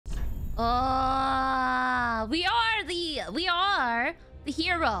We are the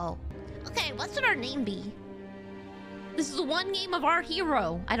hero. Okay, what should our name be? This is one game of our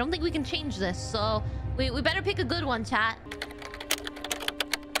hero. I don't think we can change this, so we better pick a good one, chat.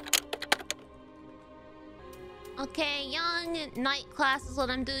 Okay, young night class is what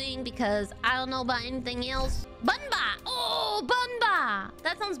I'm doing because I don't know about anything else. Bunba! Oh, Bunba!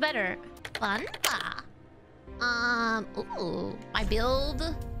 That sounds better. Bunba. Ooh, my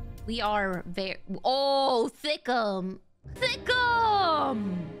build. We are very... Oh, Thickum.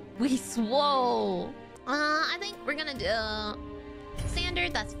 Thickum! We swole. I think we're gonna do...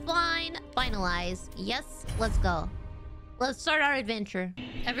 Standard, that's fine. Finalize. Yes, let's go. Let's start our adventure.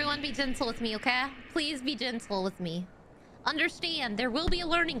 Everyone be gentle with me, okay? Please be gentle with me. Understand, there will be a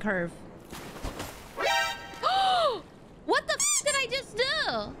learning curve. What the f did I just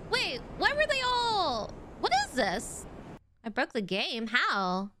do? Wait, why were they all... What is this? I broke the game.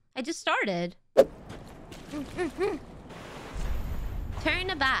 How? I just started. Turn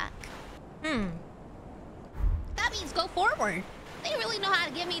back. That means go forward. They really know how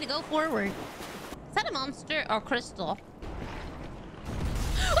to get me to go forward. Is that a monster or crystal?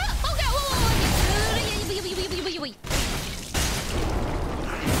 Oh, okay, whoa.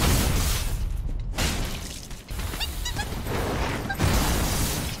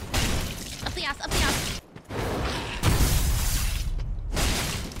 Up the ass, up the ass.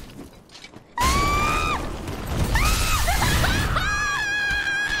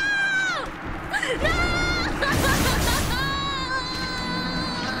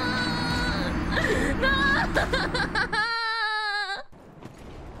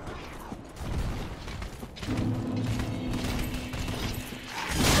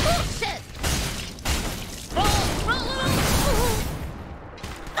 Oh shit! Roll!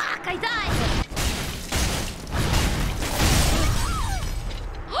 Fuck! I died.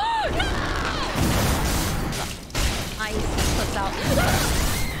 No! Ice slipped out.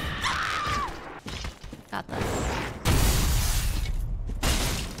 Got this.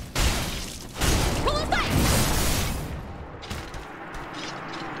 Roll inside!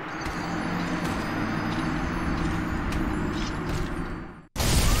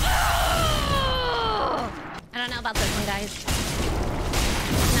 I don't know about this one, guys.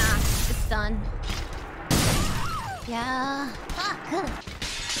 Nah, it's done. Yeah. Fuck.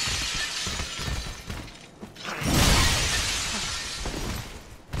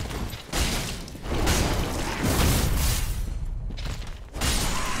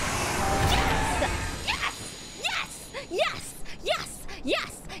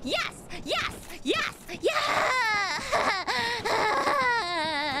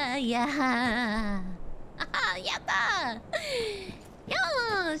 Yeah. Yatta.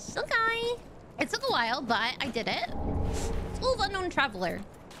 Yes. Okay. It took a while, but I did it. School of Unknown Traveler.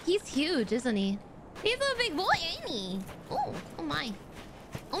 He's huge, isn't he? He's a big boy, ain't he? Oh my.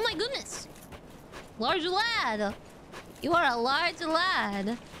 Oh my goodness. Large lad. You are a large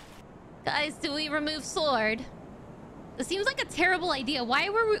lad. Guys, do we remove sword? This seems like a terrible idea. Why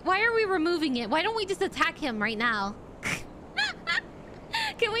are we removing it? Why don't we just attack him right now?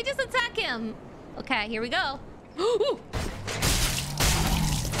 Can we just attack him? Okay, here we go. Oh,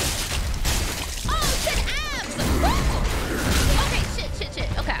 shit, abs! Okay, shit.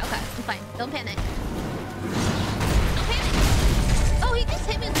 Okay, I'm fine. Don't panic. Don't panic. Oh, he just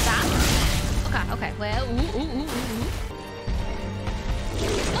hit me with the bat? Okay. Well, ooh.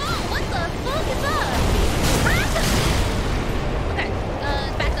 Oh, what the fuck is that? Okay,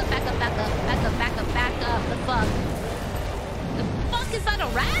 back up. The fuck? The fuck is that, a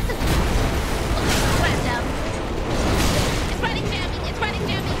rat? Okay, rat down. It's riding jamming.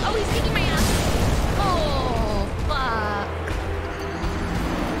 Oh, he's kicking my ass. Oh, fuck.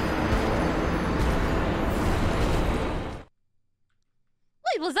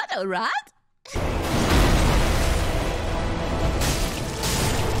 Wait, was that a rat?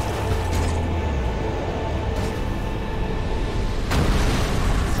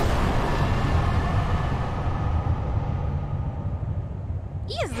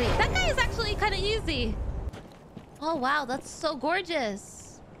 Easy. That guy is actually kind of easy. Oh, wow. That's so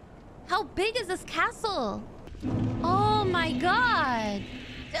gorgeous. How big is this castle? Oh, my God.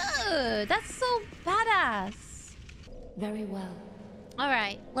 Dude, that's so badass. Very well. All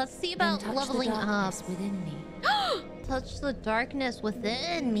right. Let's see about leveling up. Within me. Touch the darkness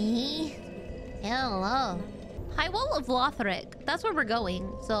within me. Hello. High Wall of Lothric. That's where we're going.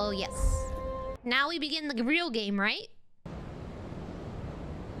 So, yes. Now we begin the real game, right?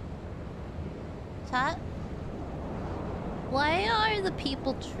 Chat? Why are the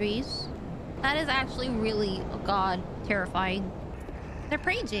people trees? That is actually really, oh god, terrifying. They're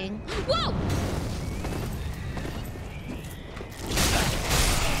raging. Whoa!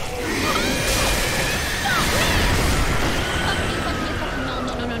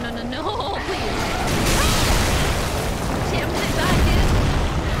 No, please. Shit, I'm gonna die, dude.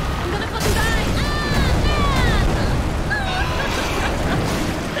 I'm gonna fucking die. Ah, man!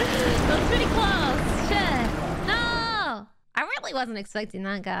 That was pretty close. Shit. No! I really wasn't expecting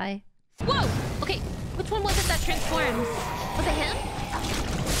that guy. Whoa! Okay, which one was it that transformed? Was it him?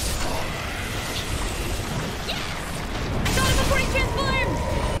 Yes! I got him before he transformed!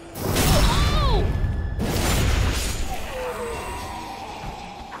 Oh!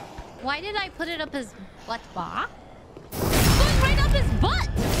 Why did I put it up his butt bar? Going right up his butt!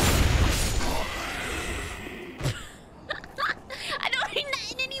 I don't mean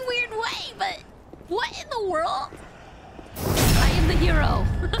that in any weird way, but what in the world? I am the hero.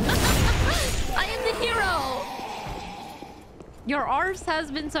 I am the hero. Your arse has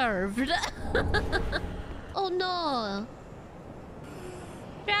been served. Oh no.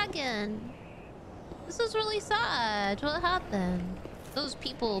 Dragon. This is really sad. What happened? Those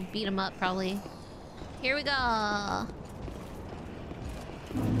people beat him up, probably. Here we go.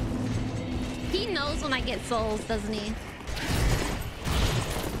 He knows when I get souls, doesn't he?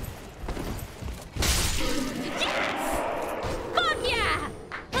 Yes! Fuck yeah!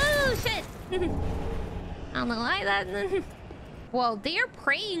 Oh, shit! I don't know why that... Whoa, they are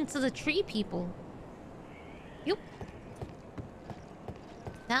praying to the tree people. Yup.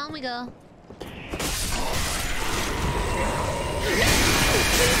 Down we go.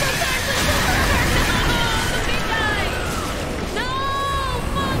 Please don't die! Please don't die! No! The big guy! No!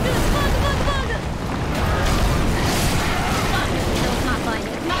 Fuck! Fuck! Fuck! Fuck! Fuck! No, it's not fine.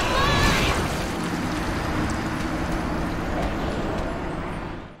 It's not fine!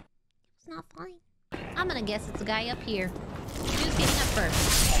 It's not fine. I'm gonna guess it's a guy up here. Who's getting up first?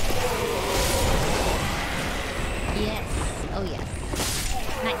 Yes. Oh, yes.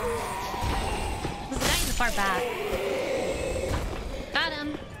 Nice. There's a guy in the far back. Got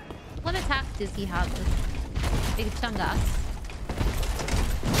him. What attack does he have? This big chungus.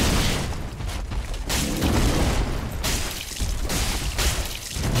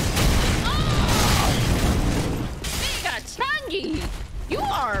 Oh! Big chungy! You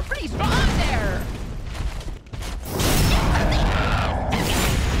are pretty strong there.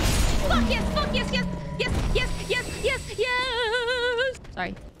 Fuck yes! Fuck yes! Yes! Yes! Yes! Yes! Yes! Yes!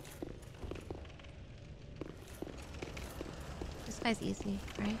 Sorry. This guy's easy,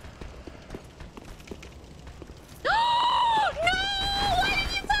 right? No! Why did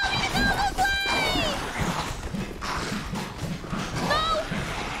you tell me to go this way? No!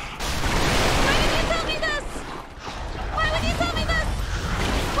 Why did you tell me this? Why would you tell me this?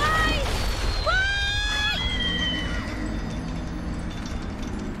 Why? Why?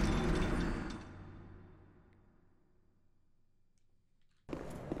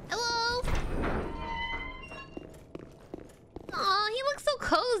 Hello? Aw, he looks so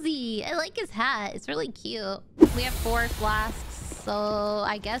cozy. I like his hat. It's really cute. We have 4 flasks, so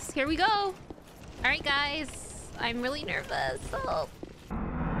I guess here we go. Alright, guys. I'm really nervous, so...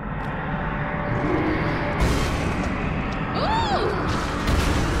 Ooh!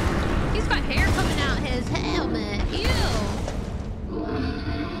 He's got hair coming out his helmet. Ew!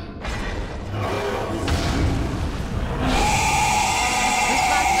 This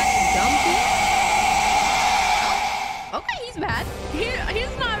last guy is dumpy. Oh, okay, he's mad.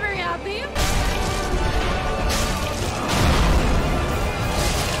 He's not very happy.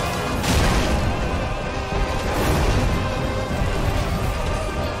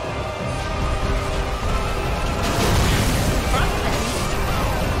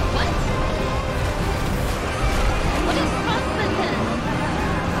 What? What is frostbitten?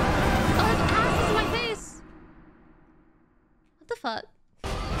 Oh, his ass is in my face. What the fuck?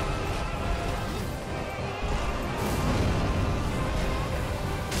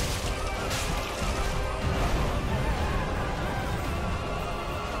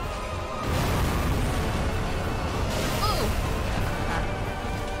 Ooh.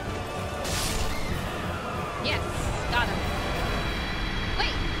 Yes, got him.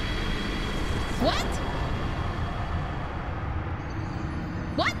 Wait. What?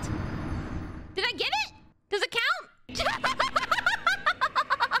 What? Did I get it? Does it count?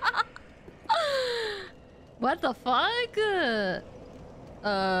 What the fuck?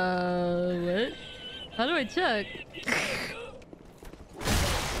 What? How do I check?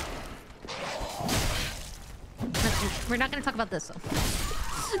 We're not gonna talk about this, though.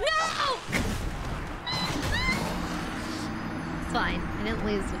 No! It's fine. I didn't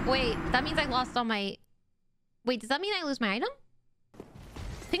lose. Wait, that means I lost all my... Wait, does that mean I lose my item?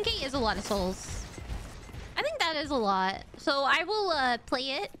 ⴰᴇ is a lot of souls. I think that is a lot. So I will play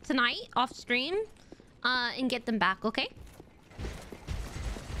it tonight off stream and get them back, okay?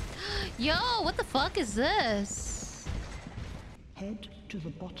 Yo, what the fuck is this? Head to the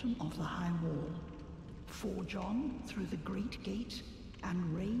bottom of the high wall. Forge on through the great gate and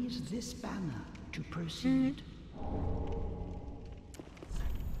raise this banner to proceed.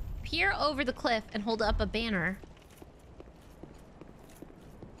 Peer over the cliff and hold up a banner.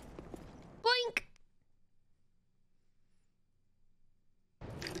 Boink!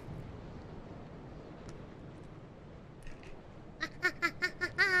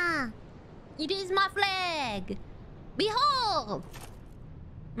 It is my flag! Behold!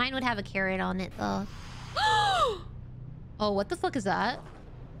 Mine would have a carrot on it, though. Oh, what the fuck is that?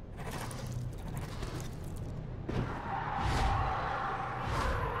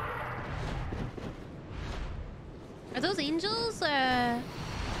 Are those angels, or...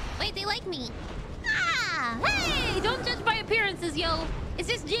 Wait, they like me. Ah! Hey! Don't judge by appearances, yo! It's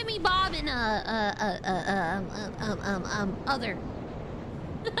just Jimmy, Bob, and, other.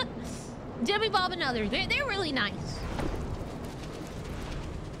 Jimmy, Bob, and others. They're really nice.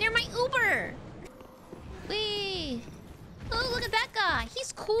 They're my Uber! Wait... Oh, look at that guy!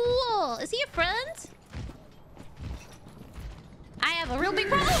 He's cool! Is he a friend? I have a real big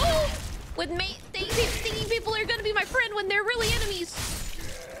problem with thinking people are gonna be my friend when they're really enemies.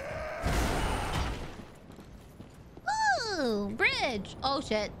 Ooh, bridge! Oh,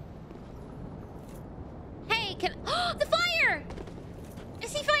 shit. Hey, can... Oh, the fire! I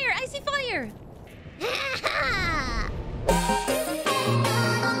see fire! I see fire!